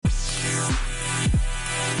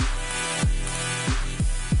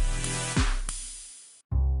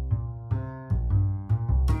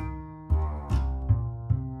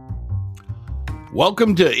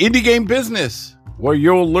Welcome to Indie Game Business, where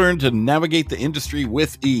you'll learn to navigate the industry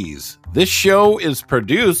with ease. This show is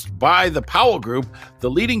produced by the Powell Group, the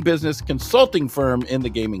leading business consulting firm in the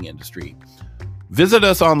gaming industry. Visit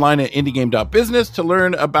us online at indiegame.business to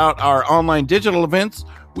learn about our online digital events.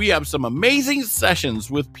 We have some amazing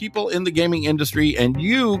sessions with people in the gaming industry, and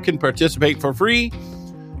you can participate for free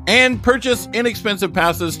and purchase inexpensive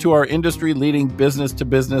passes to our industry-leading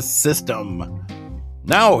business-to-business system.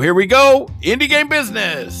 Now, here we go, Indie Game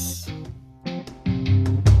Business.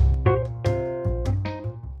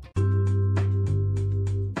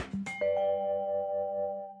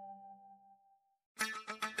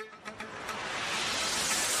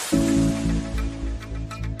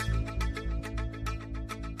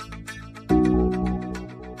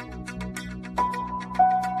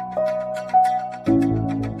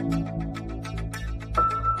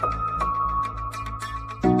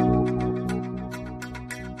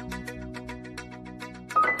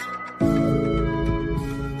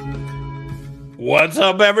 What's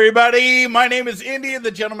up, everybody? My name is Indy, and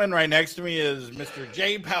the gentleman right next to me is Mr.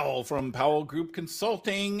 Jay Powell from Powell Group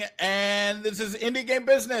Consulting, and this is Indie Game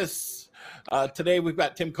Business. Today, we've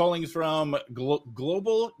got Tim Collings from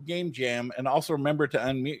Global Game Jam, and also remember to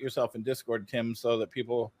unmute yourself in Discord, Tim, so that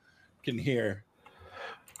people can hear.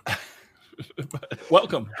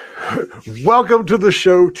 Welcome. Welcome to the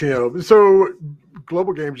show, Tim. So,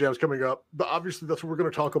 Global Game Jam is coming up, but obviously that's what we're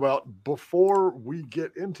going to talk about. Before we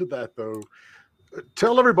get into that, though,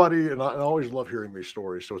 tell everybody, and I always love hearing these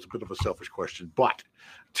stories, so it's a bit of a selfish question, but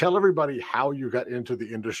tell everybody how you got into the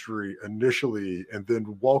industry initially, and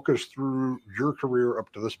then walk us through your career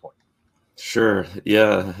up to this point. Sure.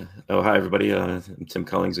 Yeah. Oh, hi, everybody. I'm Tim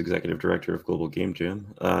Collings, Executive Director of Global Game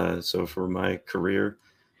Jam. So for my career,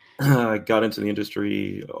 I got into the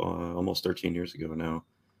industry almost 13 years ago now.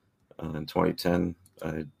 In 2010,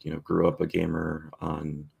 I grew up a gamer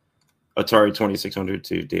on Atari 2600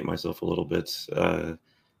 to date myself a little bit. So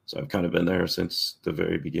I've kind of been there since the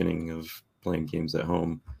very beginning of playing games at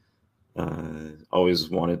home. Always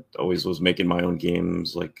was making my own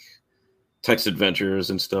games, like text adventures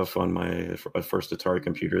and stuff on my first Atari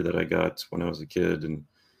computer that I got when I was a kid. And,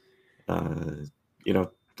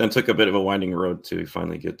 then took a bit of a winding road to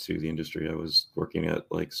finally get to the industry. I was working at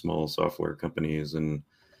like small software companies and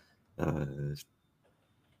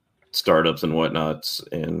startups and whatnot,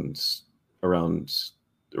 and around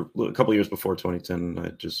a couple of years before 2010,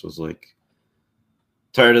 I just was like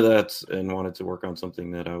tired of that and wanted to work on something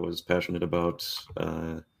that I was passionate about.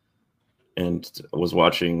 And I was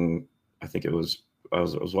watching, I was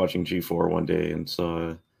watching G4 one day and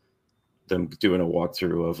saw them doing a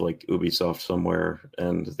walkthrough of like Ubisoft somewhere,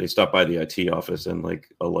 and they stopped by the IT office, and like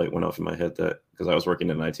a light went off in my head, that because I was working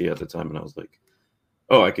in IT at the time, and I was like,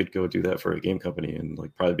 oh, I could go do that for a game company and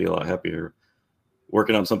like probably be a lot happier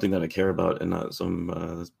working on something that I care about and not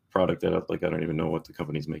some product that I don't even know what the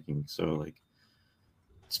company's making. So like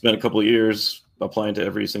spent a couple of years applying to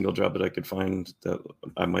every single job that I could find that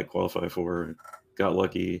I might qualify for. Got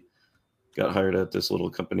lucky, got hired at this little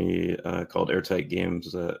company called Airtight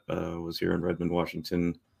Games that was here in Redmond,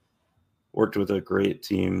 Washington. Worked with a great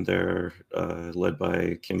team there, led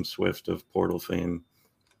by Kim Swift of Portal fame,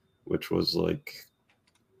 which was like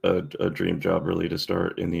a dream job really to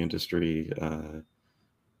start in the industry. I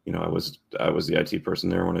was the IT person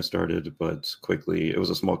there when I started, but quickly it was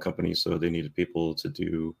a small company, so they needed people to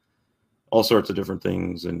do all sorts of different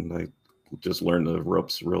things, and I just learned the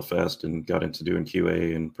ropes real fast and got into doing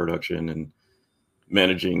QA and production and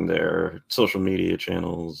managing their social media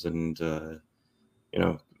channels. And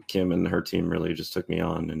Kim and her team really just took me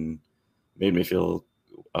on and made me feel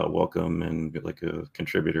welcome and like a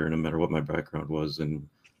contributor no matter what my background was, and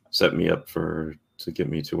set me up to get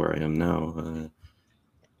me to where I am now.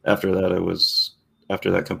 After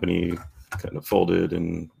that company kind of folded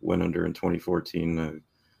and went under in 2014, I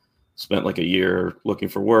spent like a year looking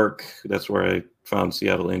for work. That's where I found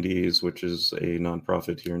Seattle Indies, which is a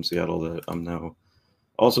nonprofit here in Seattle that I'm now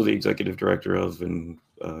also the executive director of, and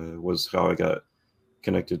was how I got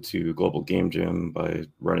connected to Global Game Jam by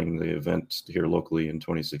running the event here locally in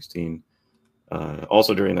 2016.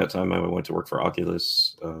 Also during that time, I went to work for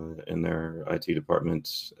Oculus in their IT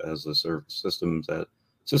department as a systems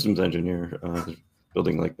engineer,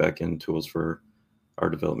 building like back-end tools for our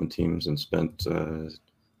development teams, and spent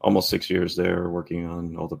almost 6 years there working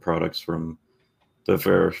on all the products from the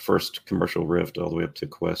very first commercial Rift all the way up to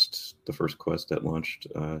Quest, the first Quest that launched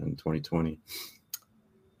in 2020.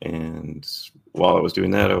 And while I was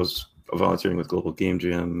doing that, I was volunteering with Global Game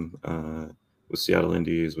Jam, with Seattle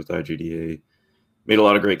Indies, with IGDA, made a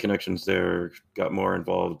lot of great connections there, got more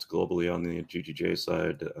involved globally on the GGJ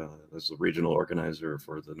side as a regional organizer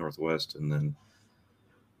for the Northwest, and then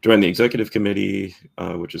joined the executive committee,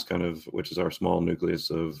 which is our small nucleus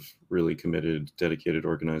of really committed, dedicated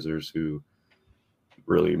organizers who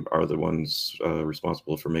really are the ones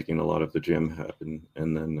responsible for making a lot of the jam happen.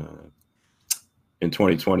 And then in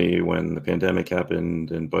 2020, when the pandemic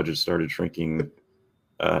happened and budgets started shrinking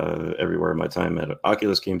everywhere, my time at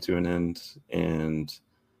Oculus came to an end, and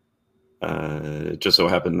it just so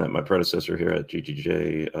happened that my predecessor here at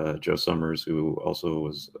GGJ, Joe Summers, who also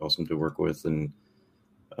was awesome to work with, and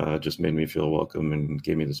just made me feel welcome and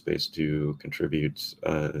gave me the space to contribute.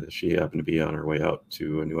 She happened to be on her way out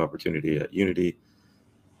to a new opportunity at Unity,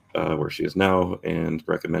 where she is now, and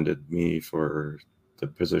recommended me for the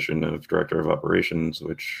position of director of operations,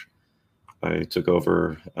 which I took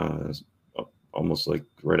over almost like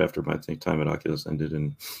right after my time at Oculus ended,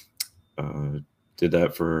 and did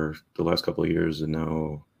that for the last couple of years. And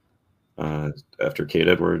now after Kate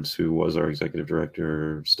Edwards, who was our executive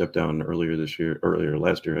director, stepped down earlier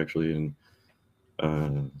last year actually,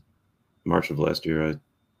 in March of last year, I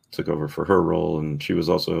took over for her role, and she was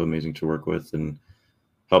also amazing to work with and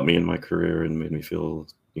helped me in my career and made me feel,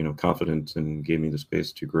 confident and gave me the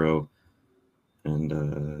space to grow.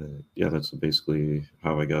 And that's basically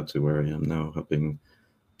how I got to where I am now, helping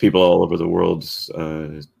people all over the world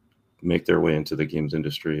make their way into the games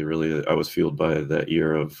industry. Really, I was fueled by that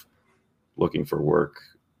year of looking for work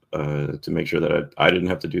to make sure that I didn't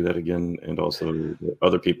have to do that again, and also that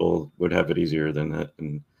other people would have it easier than that.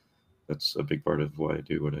 And that's a big part of why I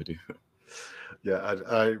do what I do. Yeah,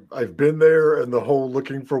 I've been there, and the whole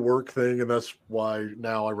looking for work thing, and that's why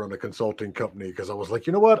now I run a consulting company, because I was like,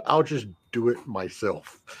 you know what, I'll just do it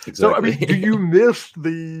myself. Exactly. So, I mean, do you miss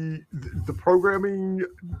the programming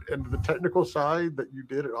and the technical side that you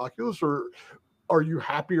did at Oculus, or are you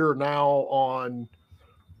happier now on,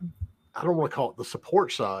 I don't want to call it the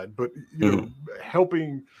support side, but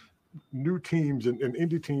helping new teams and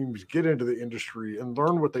indie teams get into the industry and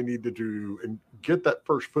learn what they need to do and get that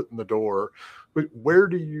first foot in the door? But where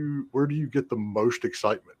do you get the most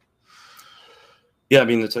excitement? Yeah, I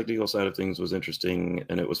mean, the technical side of things was interesting,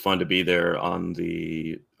 and it was fun to be there on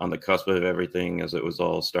the cusp of everything as it was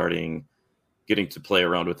all starting, getting to play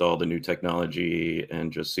around with all the new technology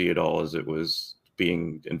and just see it all as it was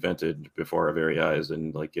being invented before our very eyes,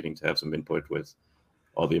 and like getting to have some input with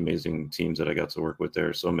all the amazing teams that I got to work with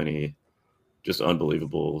there. So many just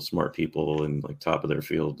unbelievable smart people and like top of their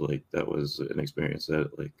field. Like that was an experience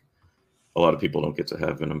that like a lot of people don't get to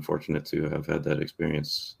have, and I'm fortunate to have had that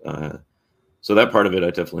experience. So that part of it I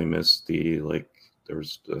definitely missed. There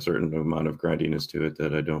was a certain amount of grindiness to it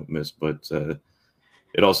that I don't miss, but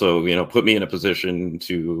it also, put me in a position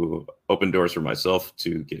to open doors for myself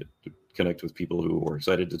to connect with people who were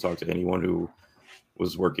excited to talk to anyone who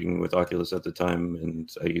was working with Oculus at the time. And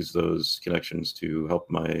I used those connections to help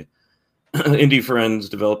my indie friends,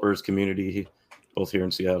 developers, community, both here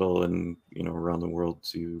in Seattle and, around the world,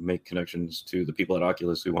 to make connections to the people at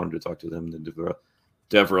Oculus who wanted to talk to them, the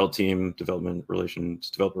DevRel team, developer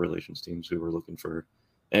relations teams who were looking for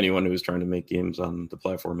anyone who was trying to make games on the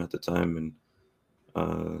platform at the time.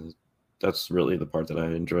 And that's really the part that I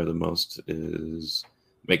enjoy the most, is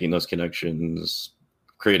making those connections,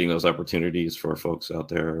 creating those opportunities for folks out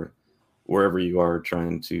there, wherever you are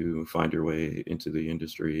trying to find your way into the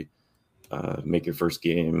industry. Make your first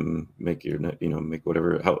game, make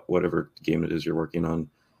whatever game it is you're working on,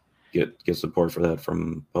 get support for that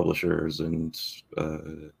from publishers and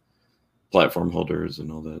platform holders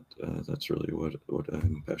and all that. That's really what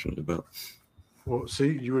I'm passionate about. Well,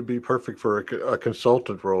 see, you would be perfect for a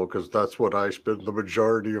consultant role, because that's what I spend the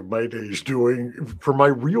majority of my days doing for my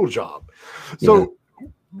real job. So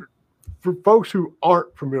for folks who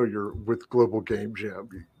aren't familiar with Global Game Jam,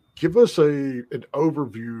 give us an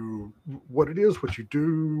overview, what it is, what you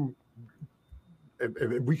do,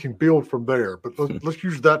 and we can build from there. But let's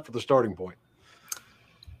use that for the starting point.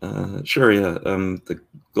 Sure, yeah. The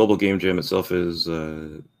Global Game Jam itself is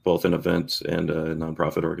both an event and a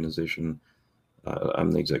nonprofit organization.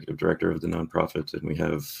 I'm the executive director of the nonprofit, and we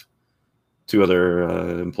have two other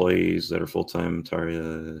employees that are full-time,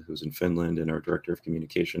 Tarja, who's in Finland, and our director of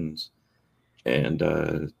communications,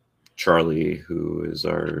 and Charlie, who is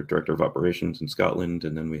our director of operations in Scotland.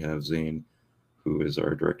 And then we have Zane, who is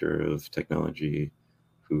our director of technology,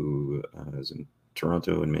 who is in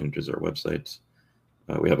Toronto and manages our website.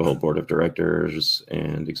 We have a whole board of directors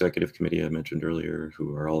and executive committee I mentioned earlier,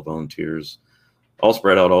 who are all volunteers, all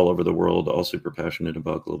spread out all over the world, all super passionate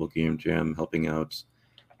about Global Game Jam, helping out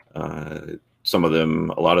some of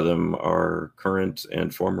them, a lot of them are current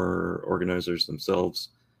and former organizers themselves.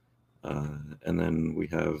 And then we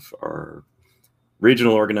have our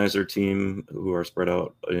regional organizer team who are spread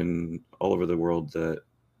out in all over the world that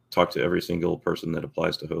talk to every single person that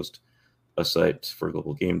applies to host a site for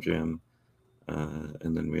Global Game Jam.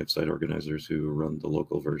 And then we have site organizers who run the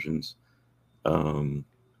local versions. The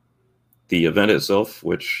event itself,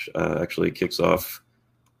 which actually kicks off,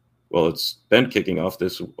 well, it's been kicking off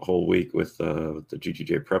this whole week with the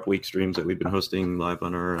GGJ Prep Week streams that we've been hosting live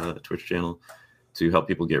on our Twitch channel to help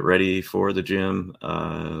people get ready for the gym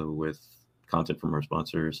with content from our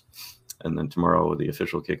sponsors. And then tomorrow, the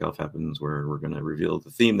official kickoff happens where we're going to reveal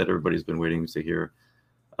the theme that everybody's been waiting to hear,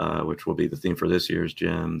 which will be the theme for this year's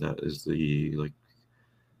gym. That is the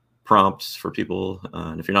prompts for people.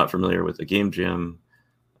 And if you're not familiar with the game jam,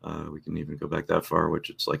 we can even go back that far, which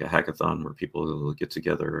it's like a hackathon where people get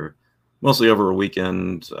together mostly over a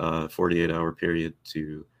weekend, 48-hour period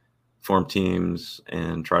to form teams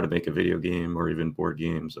and try to make a video game or even board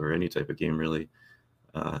games or any type of game really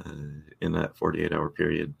in that 48-hour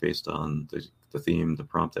period based on the theme, the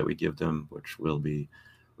prompt that we give them, which we'll be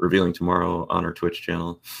revealing tomorrow on our Twitch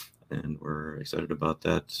channel. And we're excited about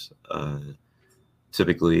that.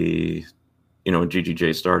 Typically, when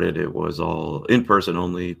GGJ started, it was all in person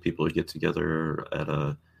only. People would get together at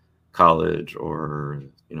a college or,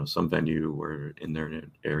 some venue or in their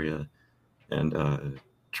area and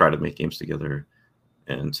try to make games together.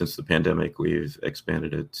 And since the pandemic, we've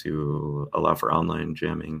expanded it to allow for online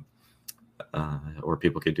jamming, or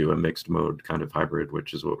people could do a mixed mode kind of hybrid,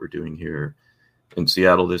 which is what we're doing here in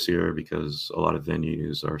Seattle this year, because a lot of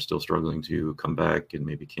venues are still struggling to come back and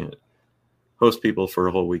maybe can't host people for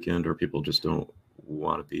a whole weekend, or people just don't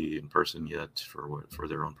want to be in person yet for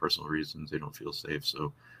their own personal reasons. They don't feel safe.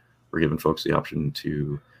 So we're giving folks the option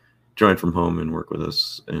to join from home and work with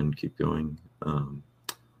us and keep going.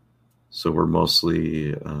 So we're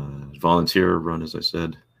mostly volunteer run, as I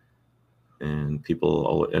said, and people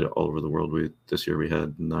all over the world. This year we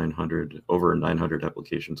had over 900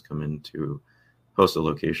 applications come in to host a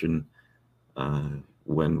location.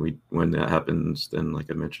 When that happens, then like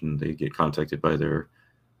I mentioned, they get contacted by their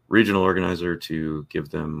regional organizer to give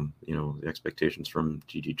them, the expectations from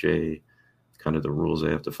GGJ, kind of the rules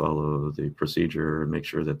they have to follow, the procedure, and make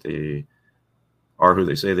sure that they are who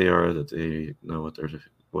they say they are, that they know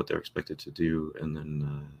what they're expected to do, and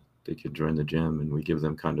then they can join the gym, and we give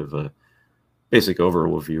them kind of a basic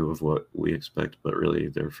overview of what we expect, but really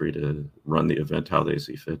they're free to run the event how they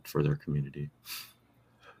see fit for their community.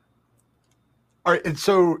 All right, and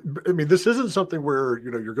so this isn't something where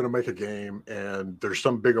you're going to make a game and there's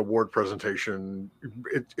some big award presentation.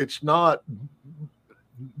 It's not.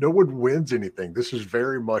 No one wins anything. This is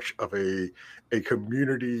very much of a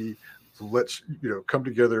community. Let's come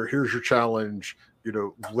together. Here's your challenge.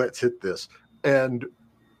 Let's hit this. And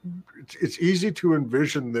it's easy to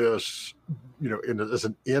envision this, as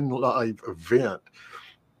an in-live event.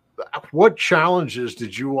 What challenges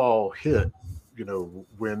did you all hit?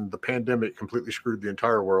 When the pandemic completely screwed the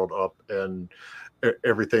entire world up and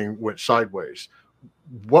everything went sideways,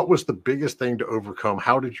 what was the biggest thing to overcome?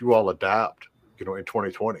 How did you all adapt, in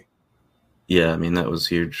 2020? Yeah, that was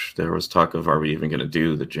huge. There was talk of, are we even going to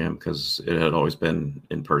do the gym? Because it had always been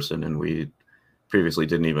in person, and we previously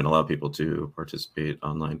didn't even allow people to participate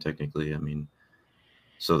online technically.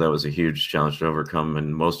 So that was a huge challenge to overcome.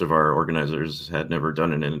 And most of our organizers had never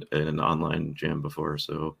done an online jam before.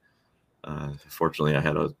 So fortunately, I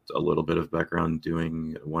had a little bit of background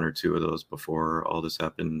doing one or two of those before all this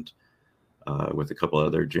happened with a couple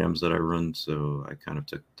other jams that I run. So I kind of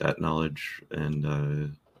took that knowledge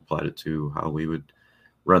and applied it to how we would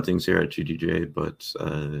run things here at GGJ. But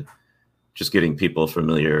just getting people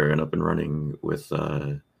familiar and up and running with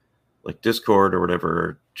like Discord or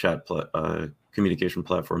whatever chat communication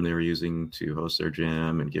platform they were using to host their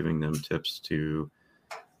jam, and giving them tips to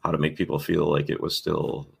how to make people feel like it was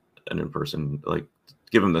still an in-person, like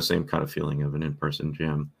give them the same kind of feeling of an in-person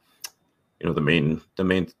jam. The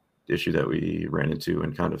main issue that we ran into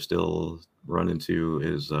and kind of still run into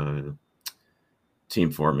is team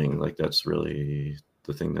forming. Like that's really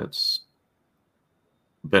the thing that's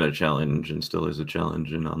been a challenge and still is a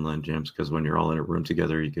challenge in online jams, because when you're all in a room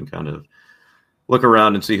together, you can kind of look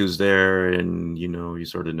around and see who's there, and you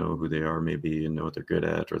sort of know who they are maybe and know what they're good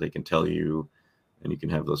at, or they can tell you, and you can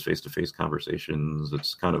have those face-to-face conversations.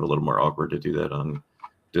 It's kind of a little more awkward to do that on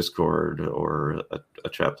Discord or a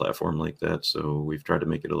chat platform like that. So we've tried to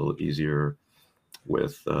make it a little easier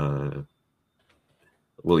with,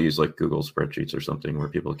 we'll use like Google spreadsheets or something where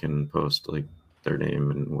people can post like their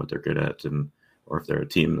name and what they're good at, and or if they're a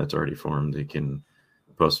team that's already formed, they can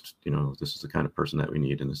post, this is the kind of person that we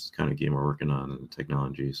need, and this is the kind of game we're working on, and the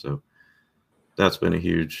technology. So that's been a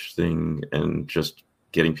huge thing, and just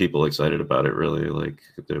getting people excited about it. Really, like,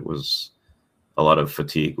 there was a lot of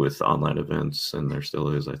fatigue with online events, and there still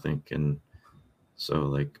is, I think. And so,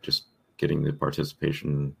 like, just getting the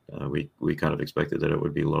participation, we kind of expected that it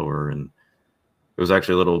would be lower, and it was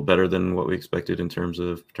actually a little better than what we expected in terms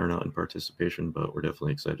of turnout and participation. But we're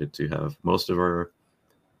definitely excited to have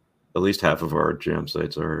at least half of our jam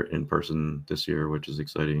sites are in person this year, which is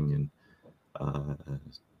exciting. And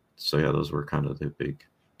so yeah, those were kind of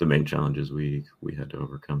the main challenges we had to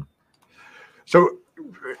overcome. So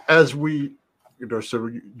as we, so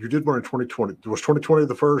you did one in 2020. Was 2020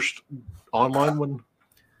 the first online one?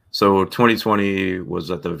 So 2020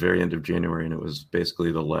 was at the very end of January, and it was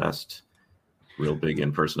basically the last real big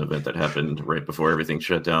in-person event that happened right before everything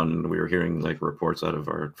shut down. And we were hearing like reports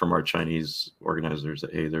from our Chinese organizers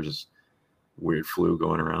that, hey, there's this weird flu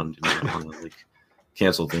going around, like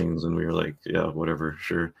cancel things. And we were like, yeah, whatever,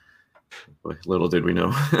 sure. But little did we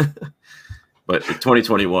know. But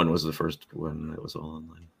 2021 was the first one that was all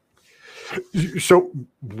online. So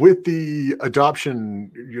with the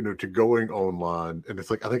adoption, to going online, and it's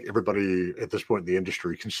like, I think everybody at this point in the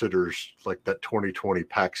industry considers like that 2020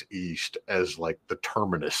 PAX East as like the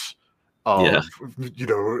terminus of,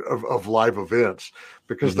 of live events,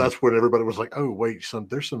 because that's when everybody was like, oh, wait,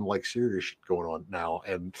 there's some like serious shit going on now.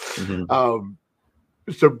 And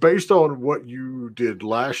so based on what you did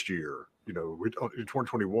last year, in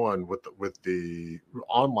 2021 with the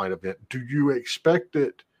online event, do you expect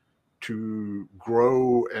it to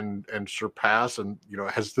grow and surpass? And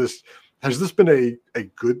has this been a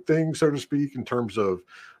good thing, so to speak, in terms of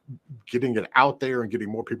getting it out there and getting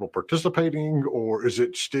more people participating, or is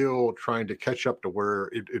it still trying to catch up to where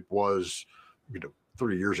it was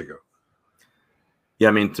 3 years ago? Yeah,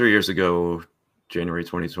 I mean, 3 years ago, January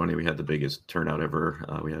 2020, we had the biggest turnout ever.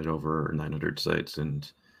 We had over 900 sites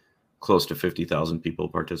and close to 50,000 people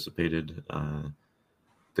participated.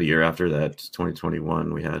 The year after that,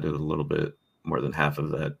 2021, we had a little bit more than half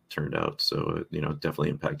of that turned out. So, it definitely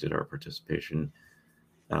impacted our participation.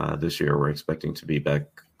 This year, we're expecting to be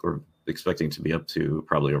up to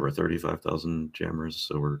probably over 35,000 jammers.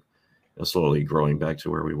 So we're slowly growing back to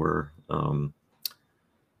where we were. And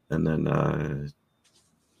then,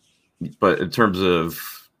 but in terms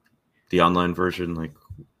of the online version, like,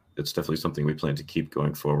 it's definitely something we plan to keep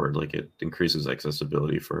going forward. Like, it increases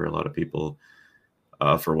accessibility for a lot of people.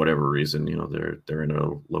 For whatever reason, they're in a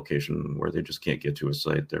location where they just can't get to a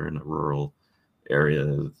site. They're in a rural area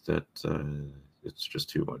that it's just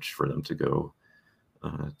too much for them to go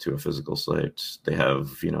to a physical site. They have,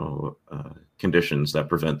 conditions that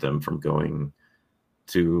prevent them from going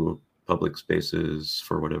to public spaces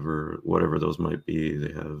for whatever those might be.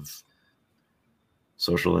 They have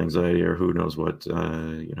social anxiety or who knows what,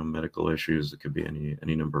 medical issues. It could be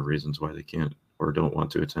any number of reasons why they can't or don't want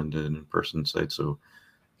to attend an in-person site. So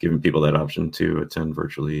giving people that option to attend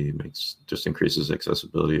virtually just increases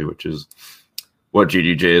accessibility, which is what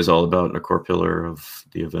GDJ is all about. And a core pillar of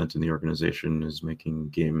the event and the organization is making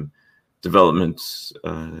game development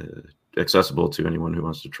accessible to anyone who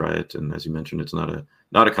wants to try it. And as you mentioned, it's not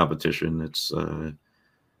a competition. It's a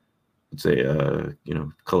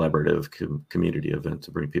collaborative community event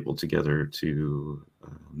to bring people together to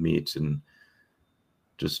meet and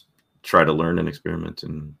just try to learn and experiment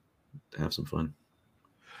and have some fun.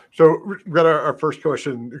 So we got our first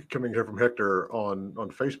question coming here from Hector on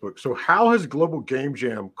Facebook. So how has Global Game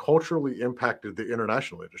Jam culturally impacted the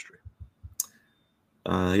international industry?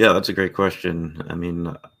 Yeah, that's a great question. I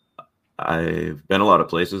mean, I've been a lot of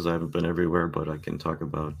places. I haven't been everywhere, but I can talk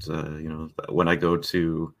about, when I go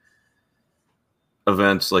to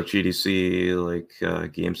events like GDC, like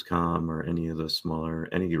Gamescom, or any of the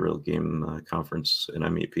any real game conference, and I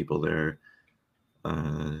meet people there,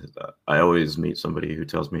 I always meet somebody who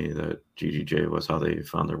tells me that GGJ was how they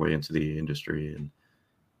found their way into the industry. And,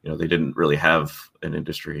 they didn't really have an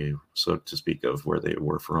industry, so to speak, of where they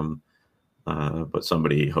were from. But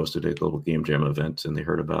somebody hosted a Global Game Jam event and they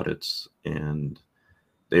heard about it, and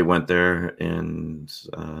they went there and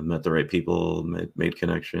met the right people, made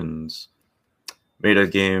connections, made a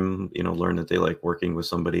game, learned that they like working with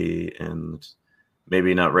somebody, and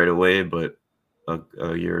maybe not right away, but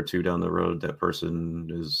a year or two down the road, that person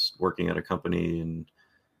is working at a company and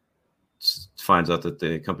finds out that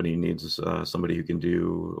the company needs somebody who can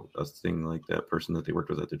do a thing like that person that they worked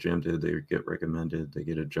with at the gym did. They get recommended, they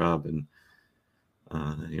get a job, and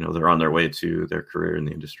they're on their way to their career in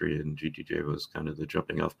the industry. And GGJ was kind of the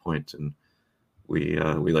jumping off point. And we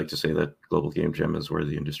like to say that Global Game Jam is where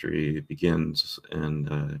the industry begins,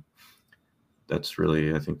 and that's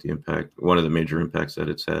really, I think, the impact, one of the major impacts that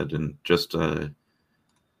it's had, and just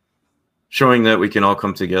showing that we can all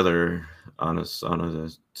come together on a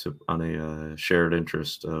shared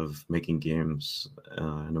interest of making games,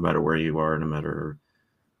 no matter where you are, no matter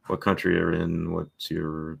what country you're in, what's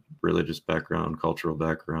your religious background, cultural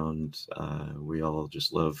background. We all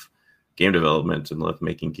just love game development and love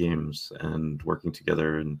making games and working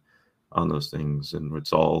together and on those things. And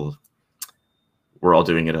we're all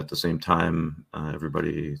doing it at the same time.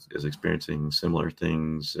 Everybody is experiencing similar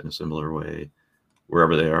things in a similar way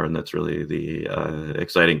wherever they are, and that's really the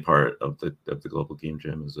exciting part of the Global Game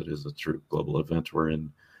Jam, is it is a true global event. We're in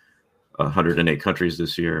 108 countries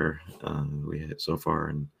this year. We hit so far,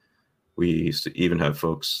 and we even have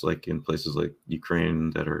folks like in places like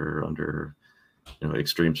Ukraine that are under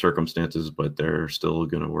extreme circumstances, but they're still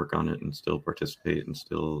going to work on it and still participate and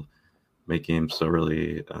still make games. So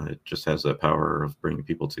really, it just has that power of bringing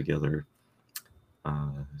people together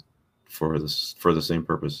for the same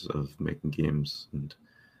purpose of making games, and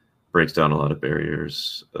breaks down a lot of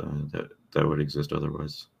barriers that would exist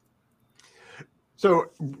otherwise.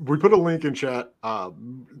 So we put a link in chat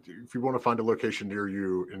if you want to find a location near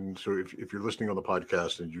you. And so if you're listening on the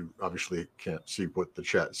podcast and you obviously can't see what the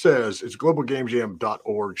chat says, it's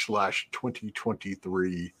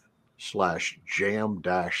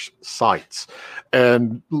globalgamejam.org/2023/jam-sites.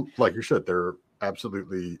 And like you said, they're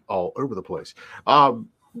absolutely all over the place.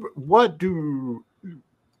 What do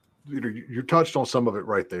you touched on some of it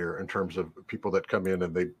right there in terms of people that come in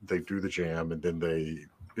and they do the jam and then they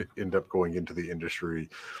end up going into the industry,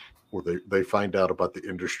 or they find out about the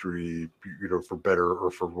industry, for better or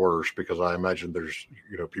for worse, because I imagine there's,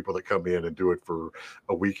 people that come in and do it for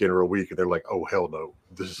a weekend or a week and they're like, oh, hell no,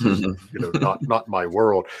 this is, not my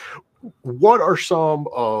world. What are some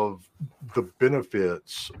of the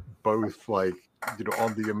benefits, both like,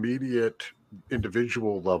 on the immediate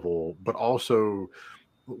individual level, but also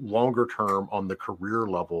longer term on the career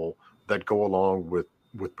level, that go along with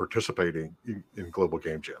participating in Global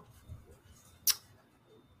Game Jam?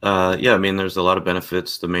 Yeah, I mean, there's a lot of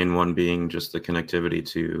benefits. The main one being just the connectivity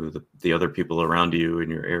to the other people around you in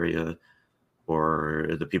your area, or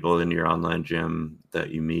the people in your online gym that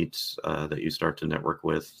you meet, that you start to network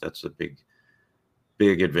with. That's a big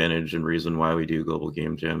advantage and reason why we do Global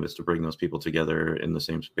Game Jam, is to bring those people together in the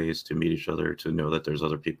same space, to meet each other, to know that there's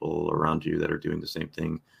other people around you that are doing the same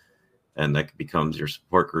thing. And that becomes your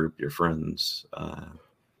support group, your friends.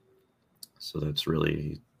 So that's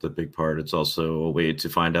really the big part. It's also a way to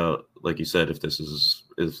find out, like you said, if this is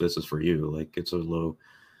for you. Like, it's a low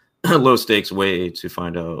stakes way to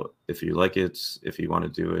find out if you like it, if you want to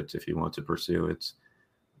do it, if you want to pursue it.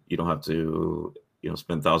 You don't have to,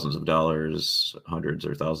 spend thousands of dollars, hundreds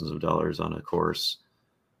or thousands of dollars on a course,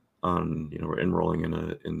 on enrolling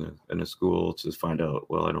in a school to find out,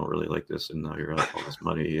 well, I don't really like this, and now you're out all this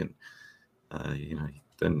money, and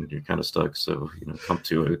then you're kind of stuck. So come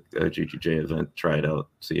to a GGJ event, try it out,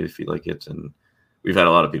 see if you like it. And we've had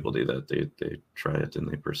a lot of people do that. They try it and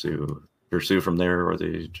they pursue from there, or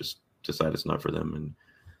they just decide it's not for them and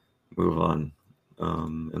move on.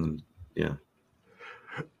 And yeah.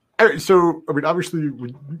 All right, so I mean, obviously,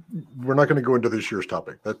 we're not going to go into this year's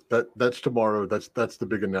topic. That's tomorrow. That's the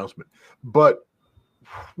big announcement. But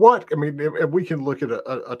and we can look at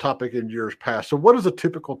a topic in years past. So, what does a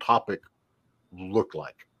typical topic look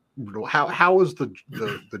like? How is the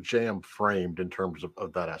jam framed in terms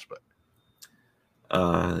of that aspect?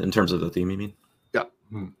 In terms of the theme, you mean? Yeah.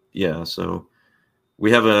 Yeah. So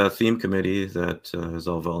we have a theme committee that is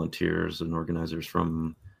all volunteers and organizers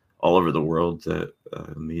from all over the world that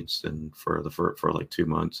meets and for like 2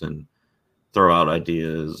 months and throw out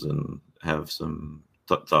ideas and have some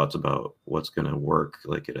thoughts about what's going to work.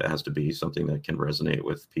 Like, it has to be something that can resonate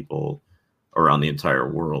with people around the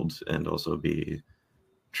entire world, and also be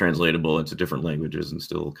translatable into different languages and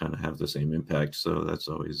still kind of have the same impact. So that's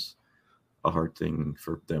always a hard thing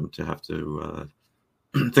for them to have to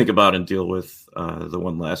think about and deal with. The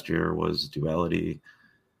one last year was Duality.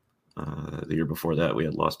 The year before that, we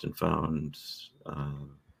had Lost and Found.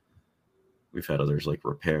 We've had others like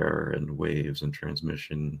Repair and Waves and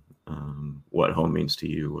Transmission. What Home Means to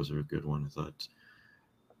You was a good one, I thought.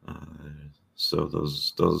 So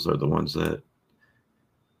those are the ones that.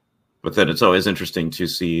 But then it's always interesting to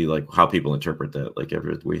see like how people interpret that. Like,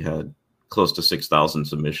 we had close to 6,000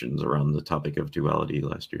 submissions around the topic of duality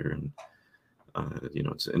last year, and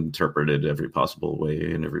it's interpreted every possible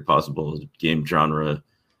way in every possible game genre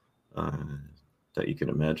that you can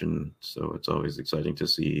imagine. So it's always exciting to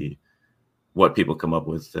see what people come up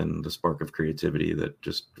with, and the spark of creativity that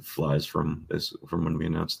just flies from when we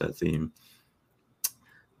announced that theme.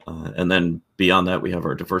 And then beyond that, we have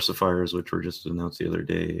our diversifiers, which were just announced the other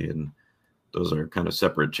day. And those are kind of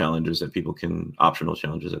separate challenges that optional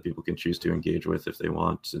challenges that people can choose to engage with if they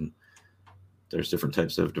want. And there's different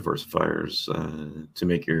types of diversifiers to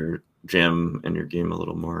make your jam and your game a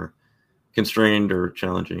little more constrained or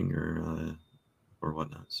challenging or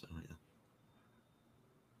whatnot. So, yeah.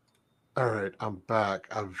 All right, I'm back.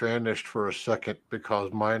 I vanished for a second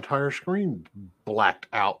because my entire screen blacked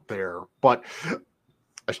out there, but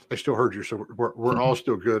I still heard you. So we're all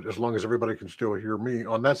still good as long as everybody can still hear me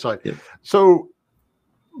on that side. Yep. So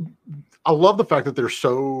I love the fact that they're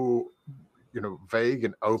so, vague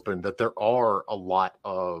and open, that there are a lot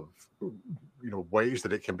of, ways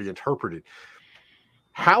that it can be interpreted.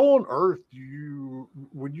 How on earth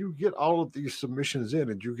when you get all of these submissions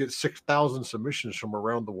in and you get 6,000 submissions from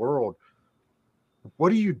around the world, what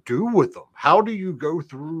do you do with them? How do you go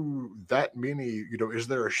through that many? Is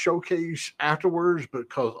there a showcase afterwards?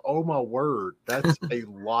 Because, oh my word, that's a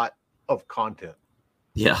lot of content.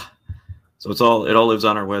 Yeah. So it all lives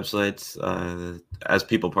on our website. As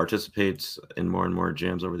people participate in more and more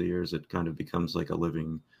jams over the years, it kind of becomes like a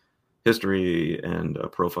living history and a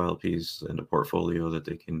profile piece and a portfolio that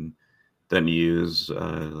they can then use,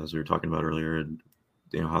 as we were talking about earlier, and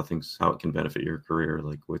how it can benefit your career,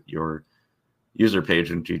 like with your user page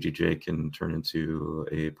in GGJ can turn into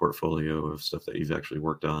a portfolio of stuff that you've actually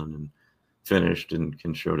worked on and finished and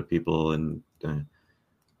can show to people, and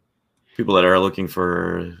people that are looking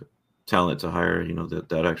for talent to hire,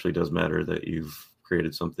 that actually does matter, that you've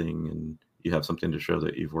created something and you have something to show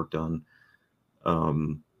that you've worked on.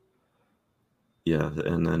 Yeah.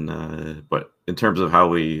 And then, but in terms of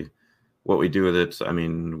what we do with it, I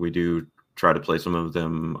mean, we do try to play some of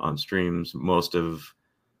them on streams. Most of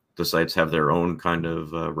the sites have their own kind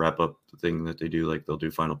of wrap up thing that they do. Like they'll do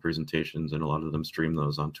final presentations, and a lot of them stream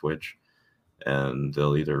those on Twitch, and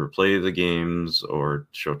they'll either play the games or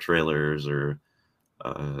show trailers or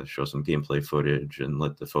show some gameplay footage and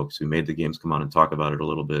let the folks who made the games come on and talk about it a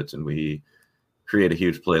little bit. And we create a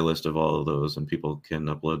huge playlist of all of those, and people can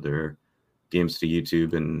upload their games to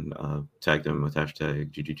YouTube and tag them with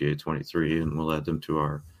hashtag GGJ23, and we'll add them to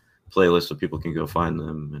our playlist so people can go find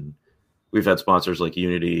them. And we've had sponsors like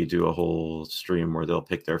Unity do a whole stream where they'll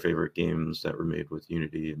pick their favorite games that were made with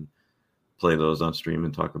Unity and play those on stream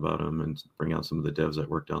and talk about them and bring out some of the devs that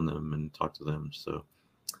worked on them and talk to them. So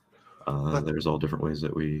there's all different ways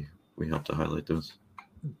that we help to highlight those.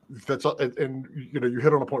 That's and you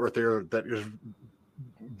hit on a point right there that is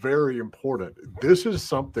very important. This is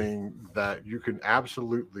something that you can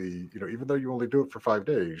absolutely, even though you only do it for 5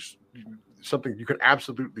 days, something you can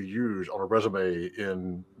absolutely use on a resume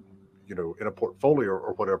in a portfolio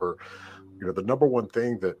or whatever. The number one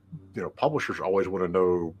thing that publishers always want to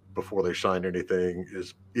know before they sign anything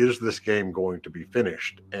is this game going to be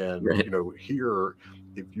finished? And right. Here,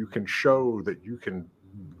 if you can show that you can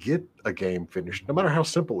get a game finished, no matter how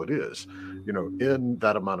simple it is, in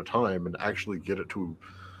that amount of time, and actually get it to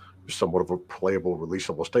somewhat of a playable,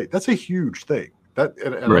 releasable state, that's a huge thing. And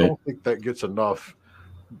right. I don't think that gets enough,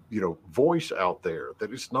 voice out there,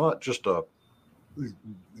 that it's not just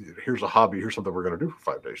here's a hobby, here's something we're going to do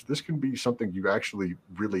for 5 days. This can be something you actually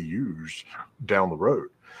really use down the road.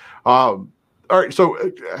 All right, so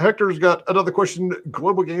Hector's got another question.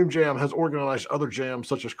 Global Game Jam has organized other jams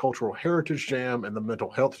such as Cultural Heritage Jam and the Mental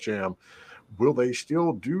Health Jam. Will they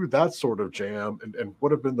still do that sort of jam, and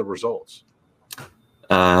what have been the results?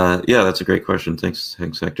 Yeah, that's a great question. Thanks,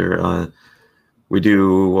 Hector. We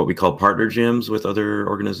do what we call partner jams with other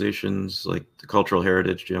organizations. Like the Cultural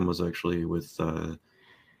Heritage Jam was actually with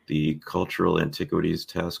the Cultural Antiquities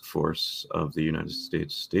Task Force of the United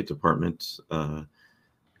States State Department,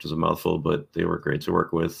 which is a mouthful, but they were great to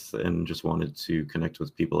work with and just wanted to connect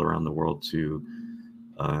with people around the world to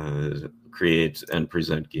create and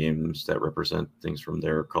present games that represent things from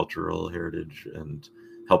their cultural heritage and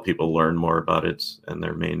help people learn more about it. And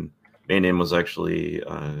their main aim was actually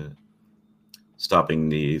stopping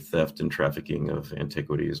the theft and trafficking of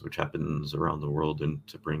antiquities, which happens around the world, and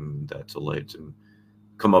to bring that to light and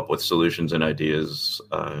come up with solutions and ideas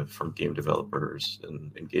from game developers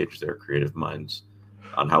and engage their creative minds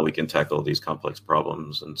on how we can tackle these complex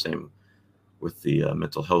problems. And same with the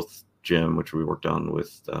mental health gym, which we worked on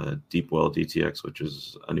with Deepwell DTX, which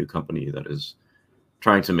is a new company that is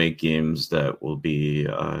trying to make games that will be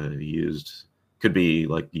could be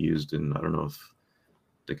used in, I don't know if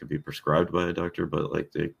they could be prescribed by a doctor, but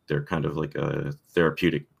like they're kind of like a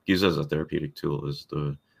therapeutic, used as a therapeutic tool is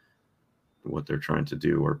what they're trying to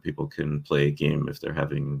do, where people can play a game if they're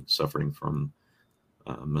suffering from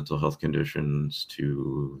mental health conditions,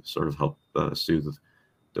 to sort of help soothe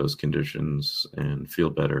those conditions and feel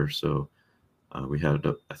better. So we had,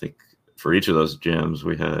 I think, for each of those jams,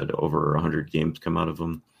 we had over 100 games come out of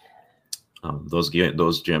them. Those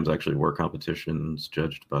jams actually were competitions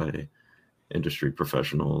judged by industry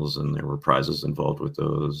professionals, and there were prizes involved with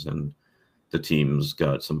those, and the teams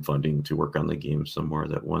got some funding to work on the games somewhere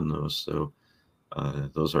that won those. So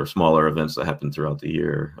those are smaller events that happen throughout the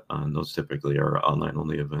year, and those typically are online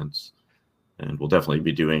only events. And we'll definitely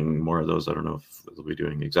be doing more of those. I don't know if we'll be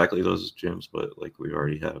doing exactly those gyms, but like we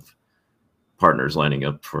already have partners lining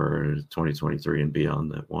up for 2023 and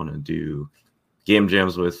beyond that want to do game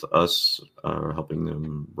jams with us, helping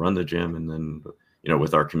them run the gym, and then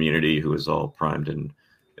with our community who is all primed and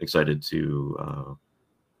excited to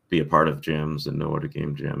be a part of jams and know what a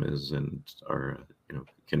game jam is, and are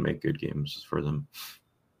can make good games for them.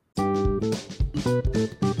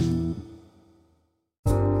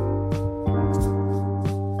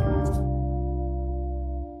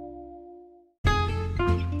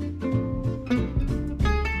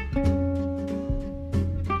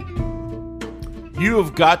 You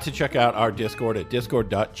have got to check out our Discord at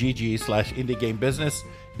discord.gg/indiegamebusiness.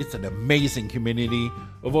 It's an amazing community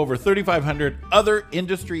of over 3,500 other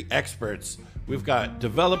industry experts. We've got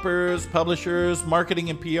developers, publishers,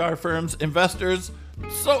 marketing and PR firms, investors,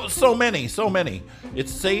 so many.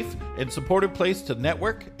 It's a safe and supportive place to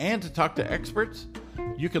network and to talk to experts.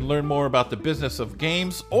 You can learn more about the business of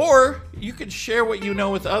games, or you can share what you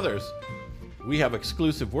know with others. We have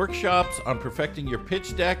exclusive workshops on perfecting your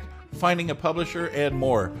pitch deck, finding a publisher, and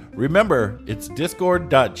more. Remember, it's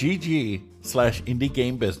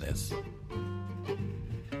discord.gg/indiegamebusiness.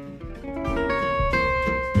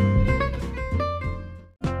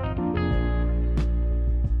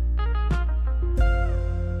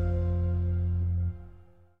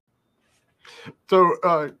 So,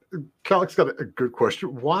 Calyx got a good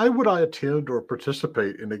question. Why would I attend or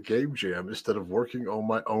participate in a game jam instead of working on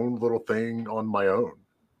my own little thing on my own?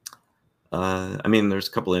 I mean, there's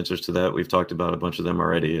a couple answers to that. We've talked about a bunch of them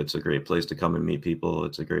already. It's a great place to come and meet people.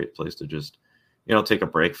 It's a great place to just, take a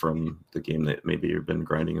break from the game that maybe you've been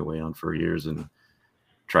grinding away on for years and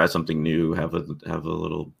try something new, have a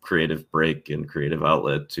little creative break and creative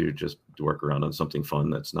outlet to just work around on something fun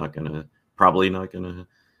that's probably not going to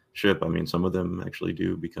ship. I mean, some of them actually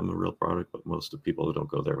do become a real product, but most of the people don't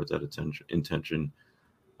go there with that intention.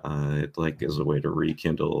 It is a way to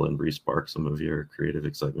rekindle and respark some of your creative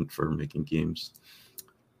excitement for making games.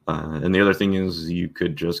 And the other thing is you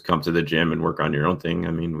could just come to the gym and work on your own thing.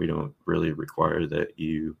 I mean, we don't really require that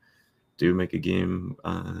you do make a game.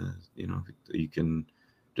 You can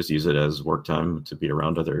just use it as work time to be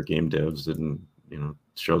around other game devs and,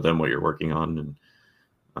 show them what you're working on and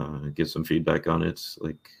get some feedback on it.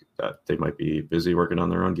 Like they might be busy working on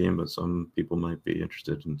their own game, but some people might be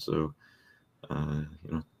interested. And so,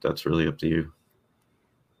 that's really up to you.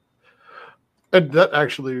 And that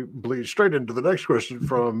actually bleeds straight into the next question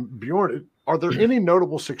from Bjorn. Are there any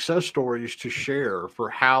notable success stories to share for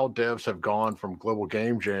how devs have gone from Global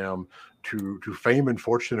Game Jam to fame and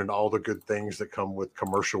fortune and all the good things that come with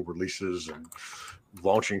commercial releases and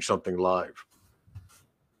launching something live?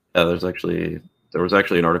 There was actually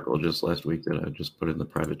an article just last week that I just put in the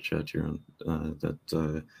private chat here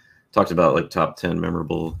that talked about top 10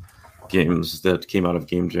 memorable games that came out of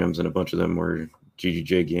game jams, and a bunch of them were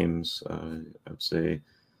GGJ games. I would say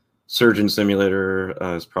Surgeon Simulator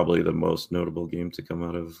is probably the most notable game to come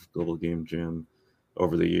out of Global Game Jam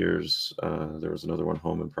over the years. There was another one,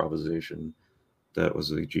 Home Improvisation, that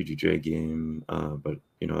was a GGJ game. But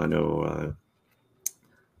I know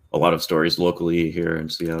a lot of stories locally here in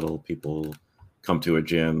Seattle. People come to a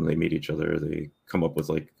gym, they meet each other, they come up with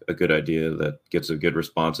a good idea that gets a good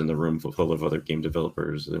response in the room full of other game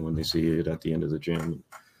developers. And when they see it at the end of the gym,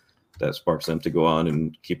 that sparks them to go on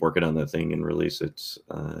and keep working on that thing and release it.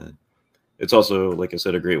 It's also, like I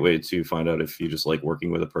said, a great way to find out if you just like working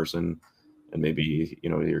with a person, and maybe,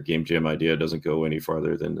 your game jam idea doesn't go any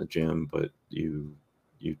farther than the gym, but you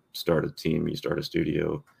start a team, you start a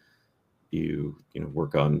studio, you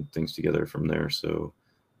work on things together from there. So,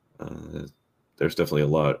 there's definitely a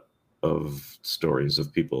lot of stories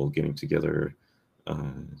of people getting together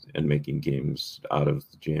and making games out of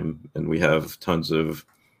the gym. And we have tons of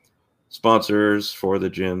sponsors for the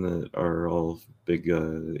gym that are all big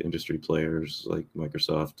industry players like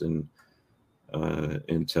Microsoft and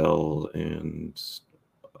Intel and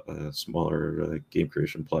smaller game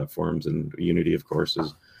creation platforms. And Unity, of course,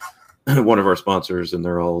 is one of our sponsors, and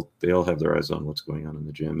they all have their eyes on what's going on in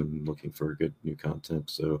the gym and looking for good new content.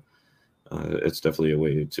 So it's definitely a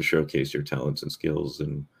way to showcase your talents and skills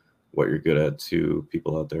and what you're good at to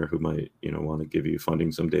people out there who might, want to give you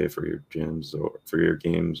funding someday for your gyms or for your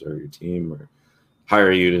games or your team, or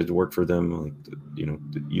hire you to work for them. Like,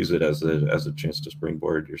 use it as a chance to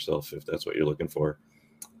springboard yourself if that's what you're looking for.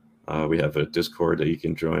 We have a Discord that you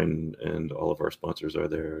can join, and all of our sponsors are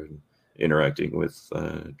there and interacting with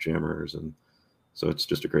jammers. And so it's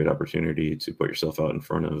just a great opportunity to put yourself out in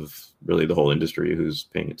front of really the whole industry who's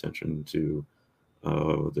paying attention to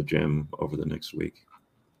the jam over the next week.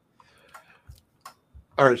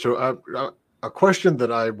 All right. So a question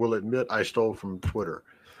that I will admit I stole from Twitter.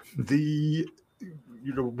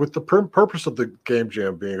 With the purpose of the game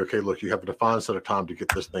jam being, okay, look, you have a defined set of time to get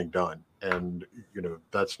this thing done. And,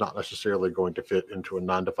 that's not necessarily going to fit into a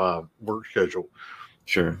 9-to-5 work schedule.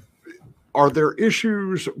 Sure. Are there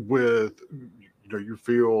issues with, you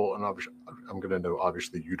feel, and obviously, I'm going to know,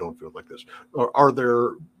 obviously you don't feel like this. Are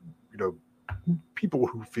there, people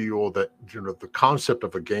who feel that, the concept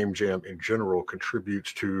of a game jam in general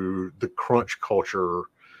contributes to the crunch culture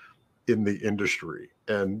in the industry?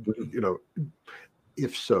 And,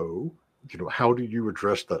 if so, how do you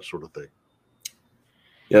address that sort of thing?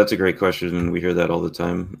 Yeah, that's a great question, and we hear that all the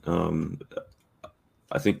time.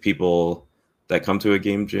 I think people that come to a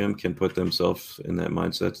game jam can put themselves in that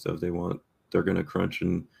mindset of they're going to crunch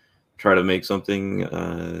and try to make something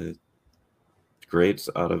great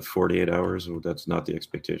out of 48 hours. That's not the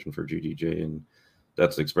expectation for GDJ, and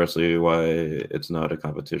that's expressly why it's not a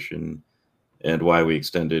competition, and why we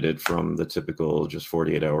extended it from the typical just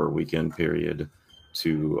 48-hour weekend period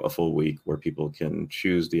to a full week where people can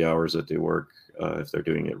choose the hours that they work if they're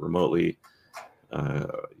doing it remotely.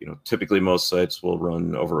 Typically most sites will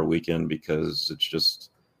run over a weekend because it's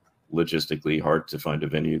just logistically hard to find a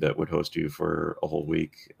venue that would host you for a whole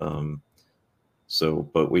week.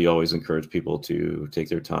 But we always encourage people to take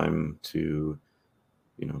their time to,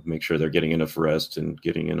 make sure they're getting enough rest and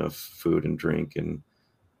getting enough food and drink, and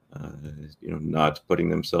not putting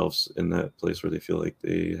themselves in that place where they feel like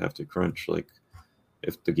they have to crunch. Like,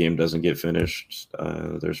 if the game doesn't get finished,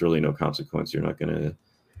 there's really no consequence. You're not going to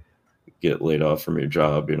get laid off from your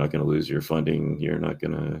job. You're not going to lose your funding. You're not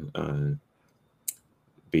going to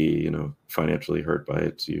be, financially hurt by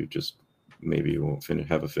it. You just maybe you won't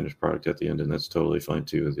have a finished product at the end, and that's totally fine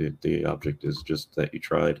too. The object is just that you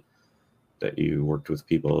tried, that you worked with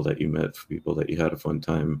people, that you met people, that you had a fun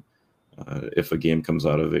time. If a game comes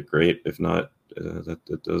out of it, great. If not,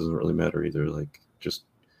 that doesn't really matter either. Like, just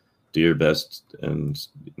do your best and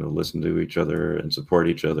listen to each other and support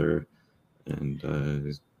each other. And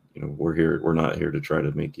we're not here to try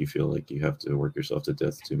to make you feel like you have to work yourself to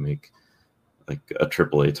death to make like a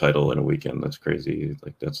AAA title in a weekend. That's crazy.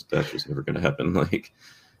 Like, that's just never going to happen. Like,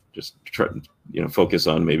 just try, focus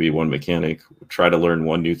on maybe one mechanic, try to learn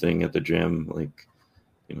one new thing at the jam. Like,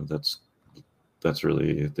 that's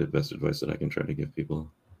really the best advice that I can try to give people.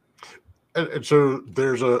 And so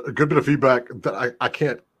there's a good bit of feedback that I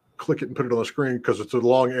can't click it and put it on the screen because it's a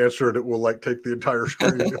long answer and it will take the entire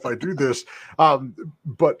screen if I do this.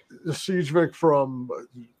 But Siegevic from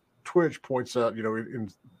Twitch points out, in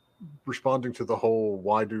responding to the whole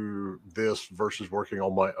why do this versus working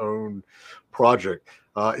on my own project,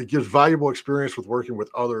 it gives valuable experience with working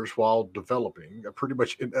with others while developing a pretty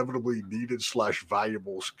much inevitably needed /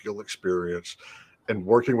 valuable skill experience. And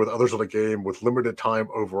working with others on a game with limited time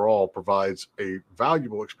overall provides a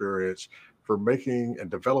valuable experience for making and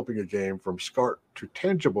developing a game from start to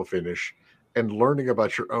tangible finish, and learning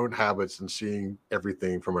about your own habits and seeing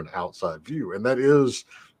everything from an outside view. And that is,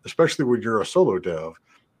 especially when you're a solo dev,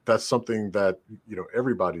 that's something that,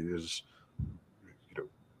 everybody is,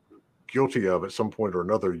 guilty of at some point or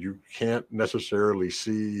another. You can't necessarily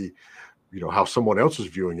see, how someone else is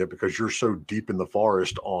viewing it because you're so deep in the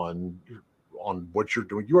forest on what you're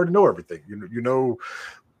doing. You already know everything. You know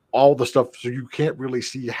all the stuff, so you can't really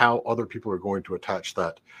see how other people are going to attack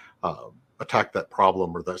that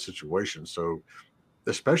problem or that situation. So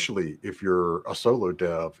especially if you're a solo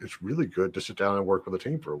dev, it's really good to sit down and work with a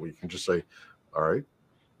team for a week and just say, all right,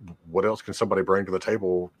 what else can somebody bring to the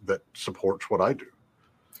table that supports what I do?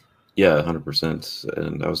 Yeah, 100%.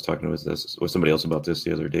 And I was talking with somebody else about this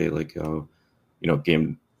the other day, like how,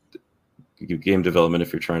 game development,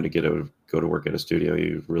 if you're trying to go to work at a studio,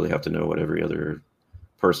 you really have to know what every other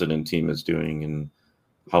person and team is doing and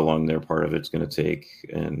how long their part of it's going to take,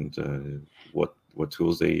 and what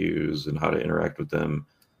tools they use and how to interact with them,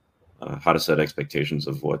 how to set expectations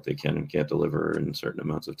of what they can and can't deliver in certain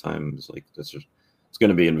amounts of time. It's going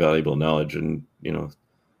to be invaluable knowledge, and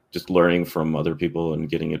just learning from other people and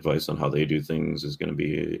getting advice on how they do things is going to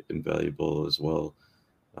be invaluable as well.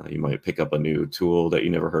 You might pick up a new tool that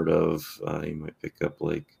you never heard of. You might pick up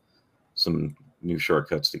some new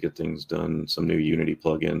shortcuts to get things done, some new Unity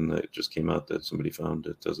plugin that just came out that somebody found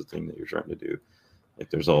that does a thing that you're trying to do. Like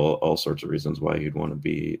there's all sorts of reasons why you'd want to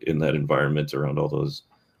be in that environment around all those,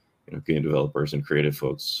 game developers and creative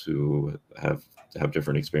folks who have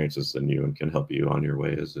different experiences than you and can help you on your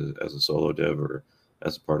way as a solo dev or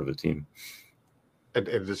as a part of a team. And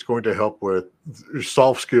it's going to help with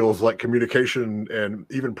soft skills like communication and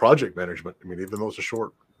even project management. I mean, even though it's a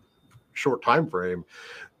short time frame,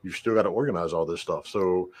 you've still got to organize all this stuff.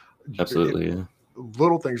 So absolutely,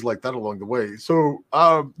 little things like that along the way. So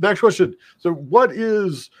next question. So what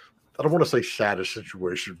is, I don't want to say saddest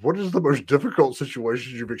situation, what is the most difficult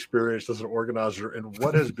situation you've experienced as an organizer, and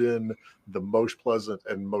what has been the most pleasant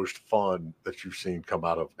and most fun that you've seen come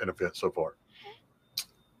out of an event so far?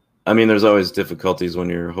 I mean, there's always difficulties when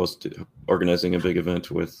you're organizing a big event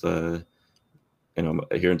with, here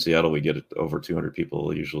in Seattle, we get over 200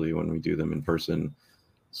 people usually when we do them in person.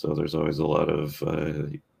 So there's always a lot of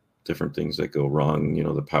different things that go wrong.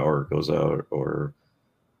 The power goes out or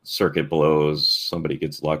circuit blows, somebody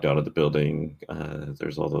gets locked out of the building.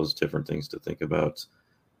 There's all those different things to think about.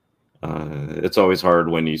 It's always hard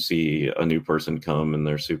when you see a new person come and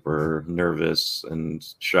they're super nervous and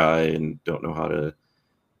shy and don't know how to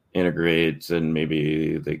integrate, and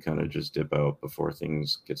maybe they kind of just dip out before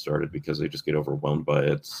things get started because they just get overwhelmed by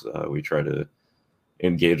it. We try to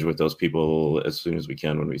engage with those people as soon as we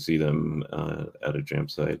can when we see them at a jam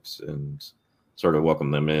site and sort of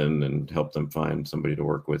welcome them in and help them find somebody to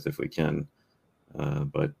work with if we can.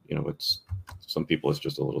 But it's some people it's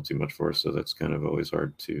just a little too much for, so that's kind of always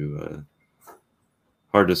hard to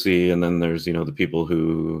see. And then there's the people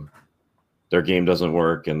who their game doesn't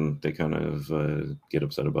work and they kind of get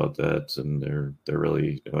upset about that, and they're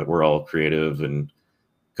really we're all creative and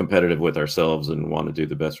competitive with ourselves and want to do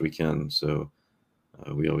the best we can. So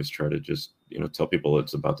we always try to just tell people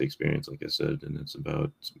it's about the experience, like I said, and it's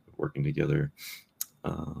about working together.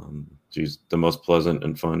 The most pleasant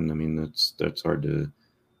and fun. I mean, that's hard to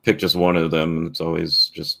pick just one of them. It's always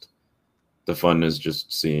just the fun is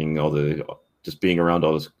just seeing just being around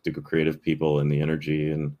all the creative people and the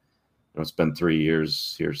energy. And it's been 3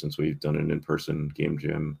 years here since we've done an in-person game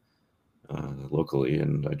jam locally,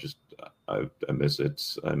 and I miss it.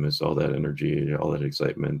 I miss all that energy, all that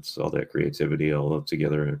excitement, all that creativity, all up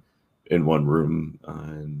together in one room,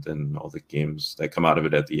 and then all the games that come out of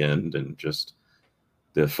it at the end, and just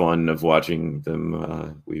the fun of watching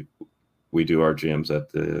them. We do our jams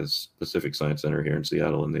at the Pacific Science Center here in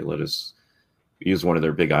Seattle, and they let us use one of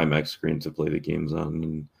their big IMAX screens to play the games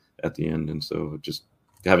on at the end, and so just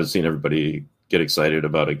haven't seen everybody get excited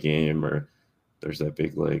about a game, or there's that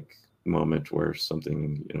big moment where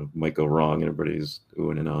something might go wrong and everybody's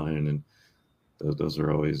oohing and ahhing, and those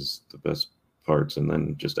are always the best parts. And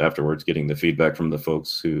then just afterwards getting the feedback from the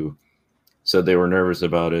folks who said they were nervous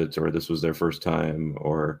about it, or this was their first time,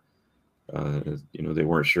 or they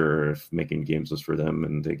weren't sure if making games was for them,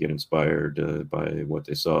 and they get inspired by what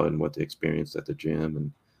they saw and what they experienced at the jam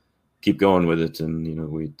and keep going with it. And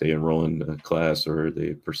they enroll in a class or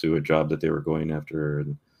they pursue a job that they were going after,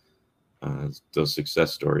 and those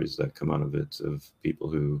success stories that come out of it, of people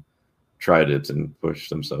who tried it and pushed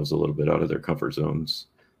themselves a little bit out of their comfort zones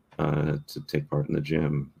to take part in the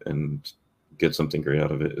jam and get something great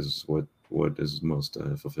out of it, is what is most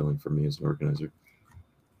fulfilling for me as an organizer.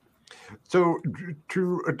 So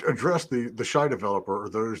to address the shy developer or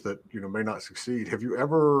those that may not succeed, have you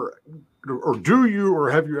ever, or do you,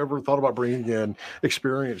 or have you ever thought about bringing in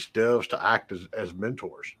experienced devs to act as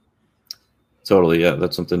mentors? Totally, yeah.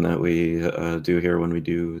 That's something that we do here when we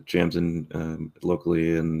do jams in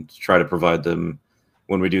locally, and try to provide them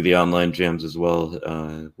when we do the online jams as well.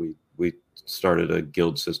 We started a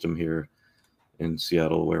guild system here in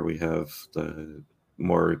Seattle where we have the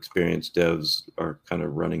more experienced devs are kind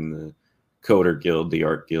of running the coder guild, the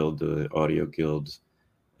art guild, the audio guild,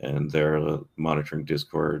 and they're monitoring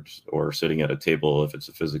Discord or sitting at a table if it's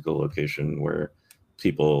a physical location where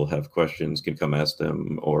people have questions, can come ask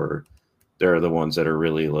them, or they're the ones that are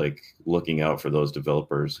really looking out for those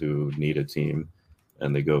developers who need a team,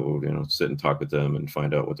 and they go sit and talk with them and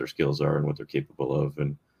find out what their skills are and what they're capable of.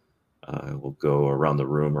 And we'll go around the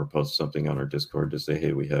room or post something on our Discord to say,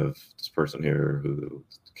 hey, we have this person here who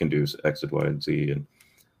can do X and Y and Z, and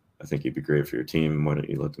I think he'd be great for your team. Why don't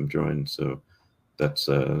you let them join? So that's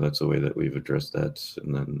a way that we've addressed that.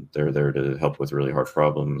 And then they're there to help with really hard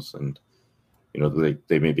problems. And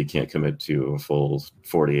they maybe can't commit to a full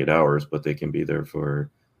 48 hours, but they can be there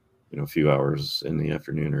for a few hours in the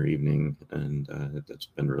afternoon or evening, and that's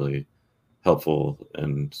been really helpful.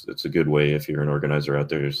 And it's a good way, if you're an organizer out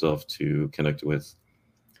there yourself, to connect with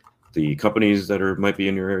the companies that might be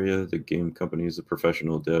in your area, the game companies, the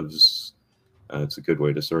professional devs. It's a good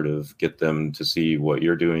way to sort of get them to see what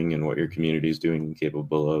you're doing and what your community is doing and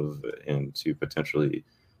capable of, and to potentially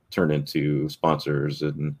turn into sponsors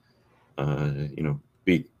and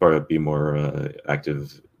be more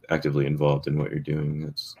actively involved in what you're doing.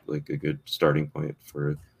 It's like a good starting point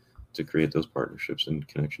to create those partnerships and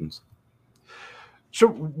connections. So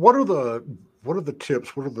what are the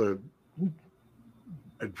tips? What are the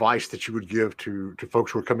advice that you would give to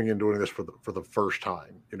folks who are coming in doing this for the first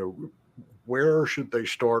time? Where should they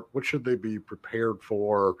start? What should they be prepared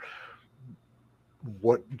for?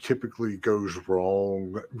 What typically goes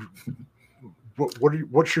wrong?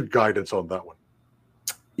 What's your guidance on that one?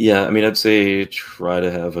 Yeah, I mean, I'd say try to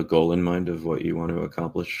have a goal in mind of what you want to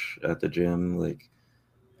accomplish at the gym. Like,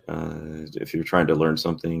 if you're trying to learn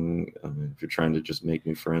something, if you're trying to just make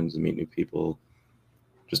new friends and meet new people,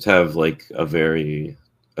 just have like a very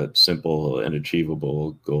simple and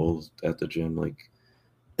achievable goal at the gym. Like,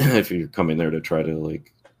 if you're coming there to try to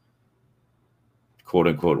like quote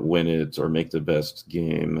unquote win it or make the best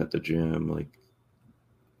game at the gym, like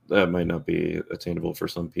that might not be attainable for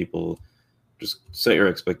some people. Just set your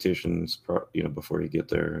expectations, before you get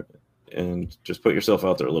there, and just put yourself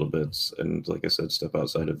out there a little bit. And like I said, step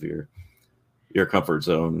outside of your comfort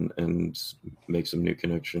zone and make some new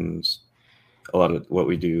connections. A lot of what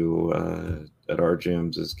we do at our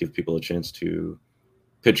gyms is give people a chance to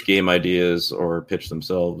pitch game ideas or pitch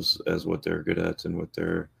themselves as what they're good at and what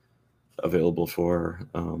they're available for.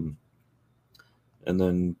 And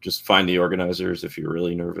then just find the organizers if you're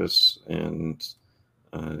really nervous and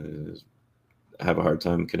have a hard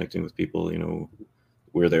time connecting with people.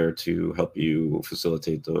 We're there to help you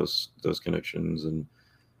facilitate those connections and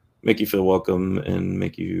make you feel welcome and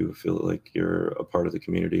make you feel like you're a part of the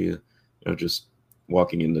community. Just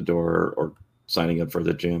walking in the door or signing up for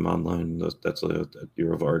the gym online,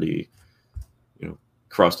 you've already,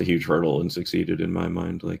 crossed a huge hurdle and succeeded in my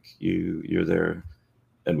mind. Like you're there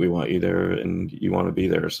and we want you there and you want to be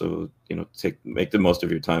there. So, make the most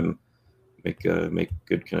of your time, make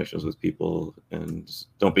good connections with people, and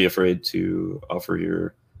don't be afraid to offer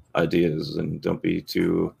your ideas, and don't be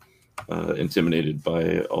too intimidated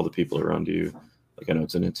by all the people around you. Like, I know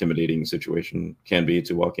it's an intimidating situation, can be,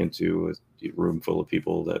 to walk into a room full of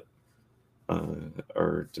people that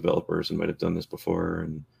are developers and might have done this before,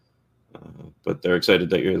 and but they're excited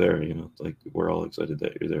that you're there. Like we're all excited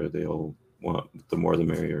that you're there. They all want the more the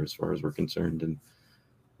merrier as far as we're concerned,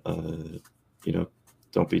 and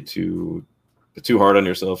don't be too hard on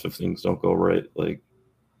yourself if things don't go right. Like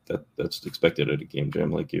that's expected at a game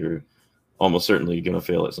jam. Like you're almost certainly gonna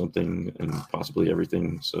fail at something and possibly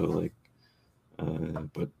everything. So like,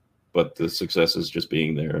 but the success is just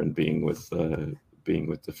being there and being with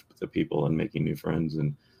the people and making new friends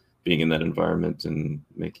and being in that environment and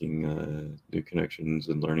making new connections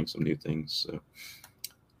and learning some new things. So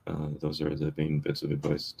those are the main bits of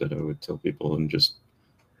advice that I would tell people, and just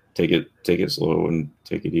take it slow and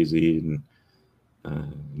take it easy, and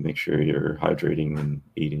make sure you're hydrating and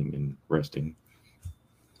eating and resting.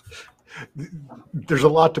 There's a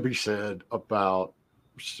lot to be said about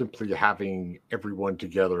simply having everyone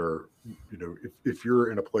together. If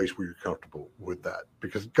you're in a place where you're comfortable with that,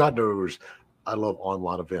 because God knows I love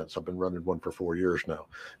online events. I've been running one for 4 years now,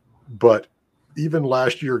 but even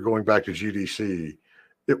last year, going back to GDC,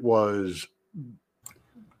 it was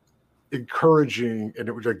encouraging, and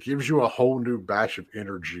it gives you a whole new batch of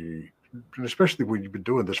energy, and especially when you've been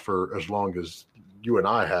doing this for as long as you and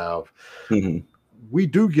I have. Mm-hmm. We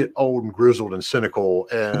do get old and grizzled and cynical,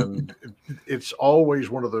 and it's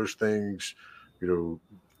always one of those things.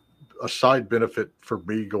 A side benefit for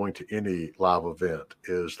me going to any live event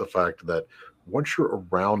is the fact that once you're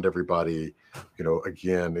around everybody,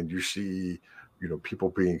 again, and you see people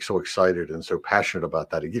being so excited and so passionate about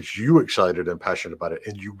that, it gets you excited and passionate about it,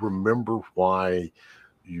 and you remember why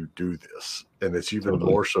you do this. And it's even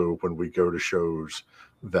more so when we go to shows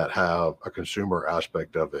that have a consumer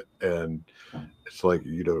aspect of it. And it's like,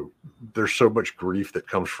 there's so much grief that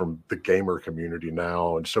comes from the gamer community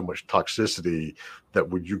now, and so much toxicity, that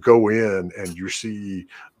when you go in and you see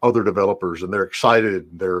other developers and they're excited,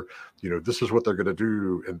 and they're, this is what they're going to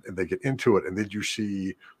do, and they get into it. And then you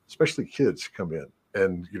see, especially kids come in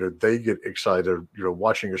and, they get excited,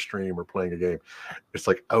 watching a stream or playing a game. It's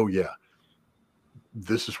like, oh yeah,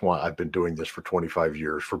 this is why I've been doing this for 25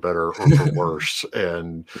 years, for better or for worse.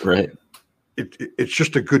 And right. It's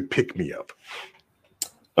just a good pick me up.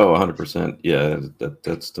 Oh, 100%. Yeah,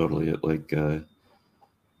 that's totally it. Like,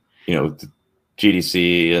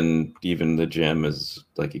 GDC and even the gym is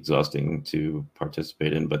like exhausting to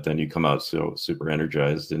participate in, but then you come out so super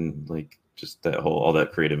energized, and like just all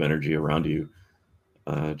that creative energy around you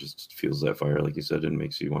just fuels that fire, like you said, and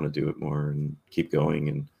makes you want to do it more and keep going,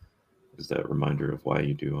 and is that reminder of why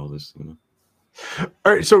you do all this, you know.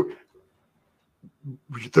 All right, so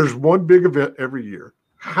there's one big event every year.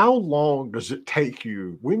 How long does it take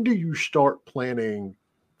you? When do you start planning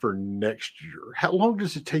for next year? How long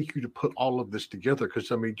does it take you to put all of this together?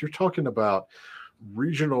 Because I mean, you're talking about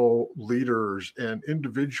regional leaders and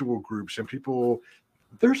individual groups and people.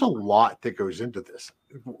 There's a lot that goes into this.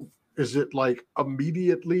 Is it like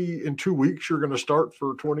immediately in 2 weeks you're going to start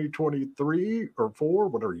for 2023 or 4,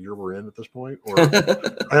 whatever year we're in at this point? Or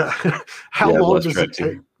how long does it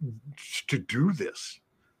take to do this?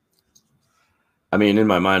 I mean, in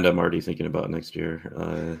my mind, I'm already thinking about next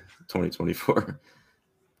year, 2024.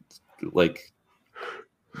 Like,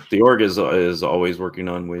 the org is always working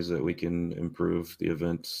on ways that we can improve the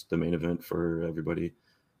event, the main event for everybody,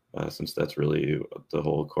 since that's really the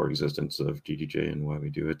whole core existence of GDJ and why we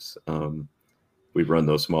do it. We run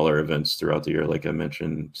those smaller events throughout the year, like I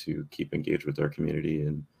mentioned, to keep engaged with our community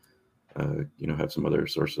and have some other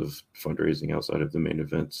source of fundraising outside of the main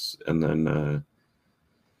events. And then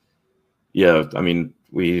I mean,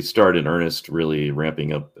 we start in earnest really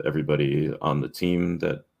ramping up everybody on the team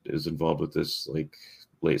that is involved with this, like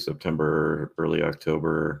late September, early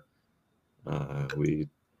October. We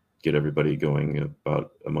get everybody going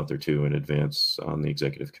about a month or two in advance on the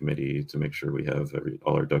executive committee to make sure we have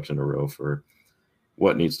all our ducks in a row for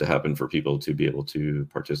what needs to happen for people to be able to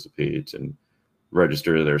participate and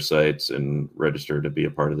register their sites and register to be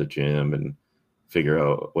a part of the gym and figure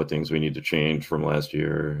out what things we need to change from last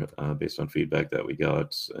year based on feedback that we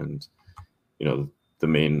got. And, the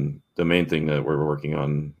main thing that we're working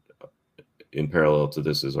on in parallel to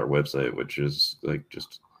this is our website, which is like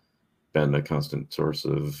just been a constant source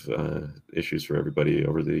of issues for everybody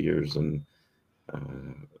over the years. And,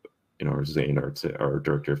 Zane, our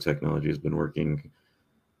director of technology, has been working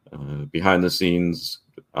behind the scenes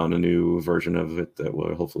on a new version of it that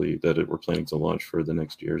we're planning to launch for the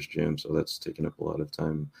next year's gym. So that's taken up a lot of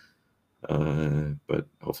time, but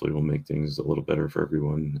hopefully we'll make things a little better for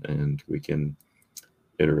everyone, and we can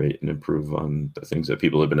iterate and improve on the things that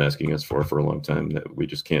people have been asking us for a long time that we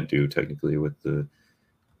just can't do technically with the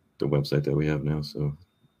website that we have now. So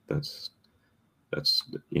that's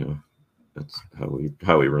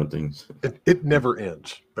how we run things. It never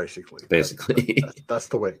ends, basically. That's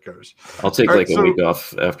the way it goes. I'll take a week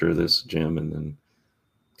off after this gym and then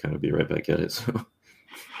kind of be right back at it.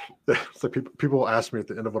 So people ask me at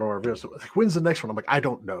the end of one of our events, like, when's the next one? I'm like, I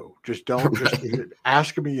don't know. Just don't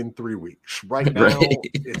ask me in 3 weeks. Right now,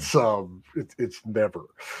 it's never.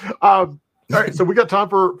 All right, so we got time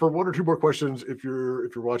for one or two more questions. If you're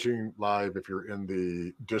watching live, if you're in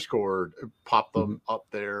the Discord, pop them up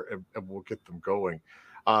there and we'll get them going.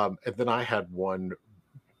 And then I had one,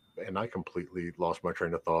 and I completely lost my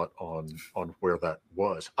train of thought on where that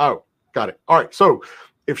was. Oh, got it. All right, so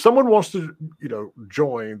if someone wants to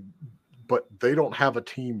join, but they don't have a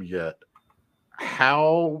team yet,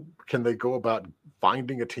 how can they go about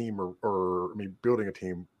finding a team or building a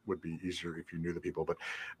team? Would be easier if you knew the people, but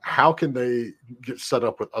how can they get set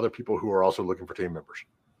up with other people who are also looking for team members?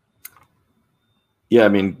 Yeah, I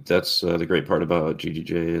mean, that's the great part about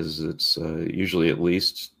GDJ is it's usually at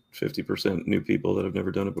least 50% new people that have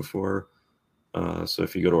never done it before. So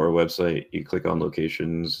if you go to our website, you click on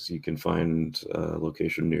locations, you can find a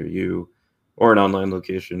location near you or an online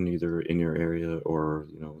location either in your area or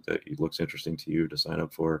that looks interesting to you to sign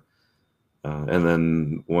up for. And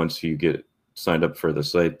then once you get signed up for the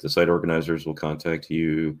site organizers will contact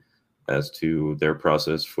you as to their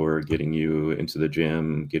process for getting you into the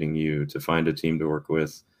gym, getting you to find a team to work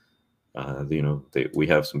with. We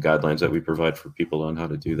have some guidelines that we provide for people on how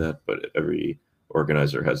to do that, but every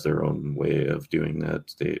organizer has their own way of doing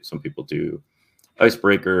that. Some people do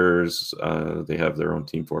icebreakers. They have their own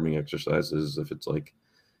team forming exercises. If it's like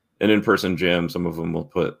an in-person gym, some of them will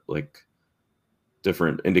put like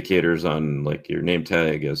different indicators on like your name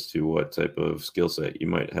tag as to what type of skill set you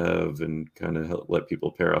might have and kind of help let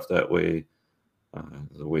people pair off that way.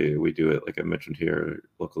 The way we do it, like I mentioned here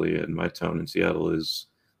locally in my town in Seattle, is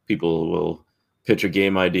people will pitch a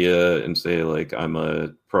game idea and say like, I'm a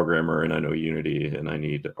programmer and I know Unity and I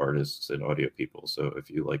need artists and audio people. So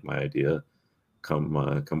if you like my idea, come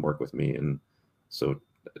work with me. And so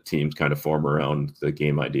teams kind of form around the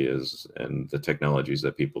game ideas and the technologies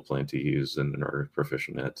that people plan to use and are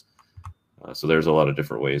proficient at. So there's a lot of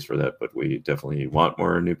different ways for that, but we definitely want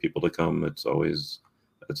more new people to come. It's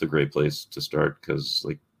a great place to start because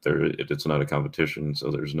like it's not a competition,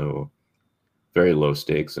 so there's no very low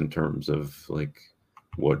stakes in terms of like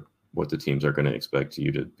what the teams are going to expect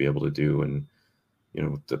you to be able to do. And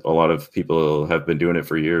a lot of people have been doing it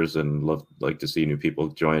for years and like to see new people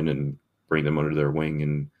join and bring them under their wing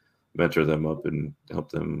and mentor them up and help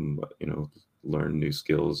them learn new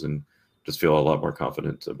skills and just feel a lot more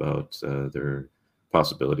confident about their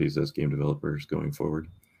possibilities as game developers going forward.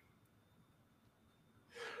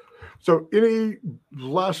 So any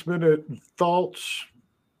last minute thoughts,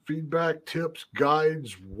 feedback, tips,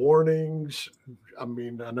 guides, warnings? I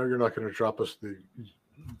mean, I know you're not going to drop us the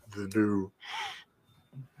new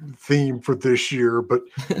theme for this year, but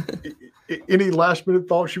any last minute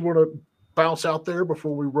thoughts you want to bounce out there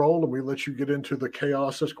before we roll and we let you get into the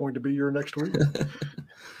chaos that's going to be your next week?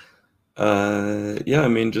 Yeah, I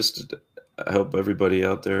mean, just I hope everybody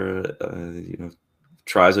out there,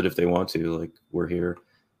 tries it if they want to. Like, we're here.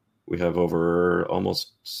 We have over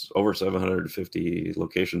 750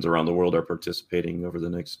 locations around the world are participating over the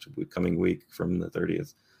next coming week from the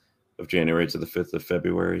 30th of January to the 5th of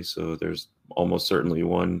February. So there's almost certainly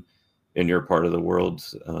one in your part of the world,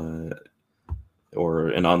 or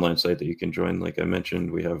an online site that you can join. Like I mentioned,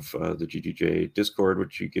 we have the GGJ Discord,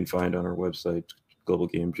 which you can find on our website,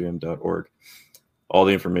 globalgamejam.org. All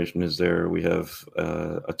the information is there. We have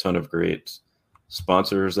a ton of great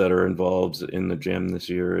sponsors that are involved in the jam this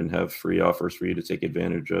year and have free offers for you to take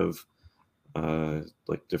advantage of,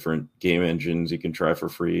 like different game engines you can try for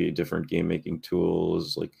free, different game making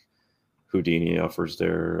tools. Like Houdini offers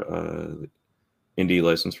their indie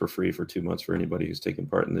license for free for 2 months for anybody who's taken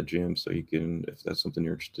part in the jam. So you can, if that's something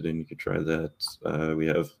you're interested in, you could try that. We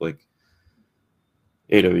have like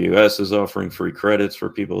AWS is offering free credits for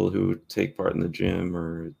people who take part in the jam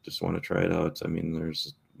or just want to try it out. I mean,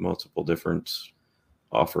 there's multiple different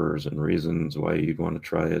offers and reasons why you'd want to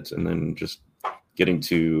try it. And then just getting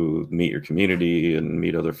to meet your community and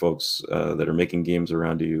meet other folks that are making games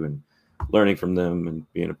around you and learning from them and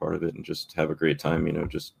being a part of it and just have a great time,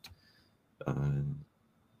 just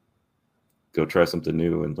go try something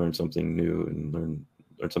new and learn something new and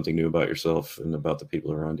learn something new about yourself and about the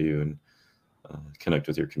people around you, and connect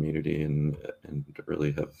with your community and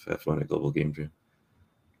really have fun at Global Game Jam.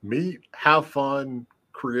 Meet, have fun,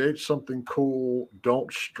 create something cool,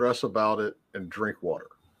 don't stress about it, and drink water.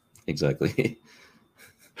 Exactly.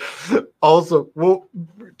 Awesome. Well,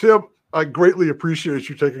 Tim, I greatly appreciate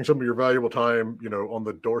you taking some of your valuable time, on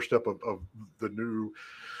the doorstep of the new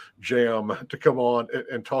jam to come on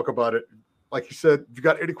and talk about it. Like you said, if you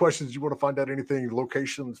got any questions, you want to find out anything,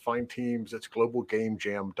 locations, find teams, it's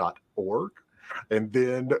globalgamejam.org. And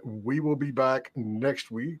then we will be back next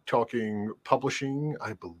week talking publishing.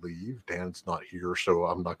 I believe Dan's not here, so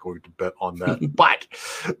I'm not going to bet on that. But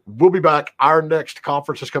we'll be back. Our next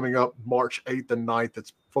conference is coming up March 8th and 9th.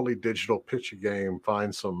 It's fully digital. Pitch a game,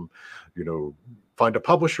 find some, find a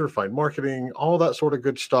publisher, find marketing, all that sort of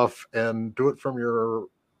good stuff, and do it from your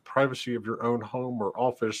privacy of your own home or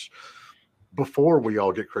office before we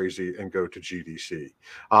all get crazy and go to GDC.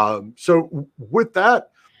 So with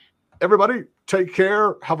that, everybody, take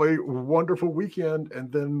care. Have a wonderful weekend,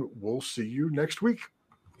 and then we'll see you next week.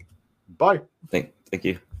 Bye. Thank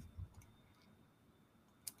you.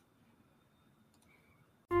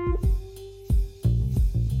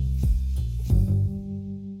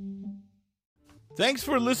 Thanks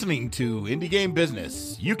for listening to Indie Game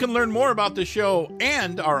Business. You can learn more about the show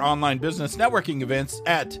and our online business networking events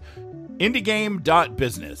at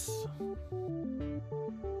indiegame.business.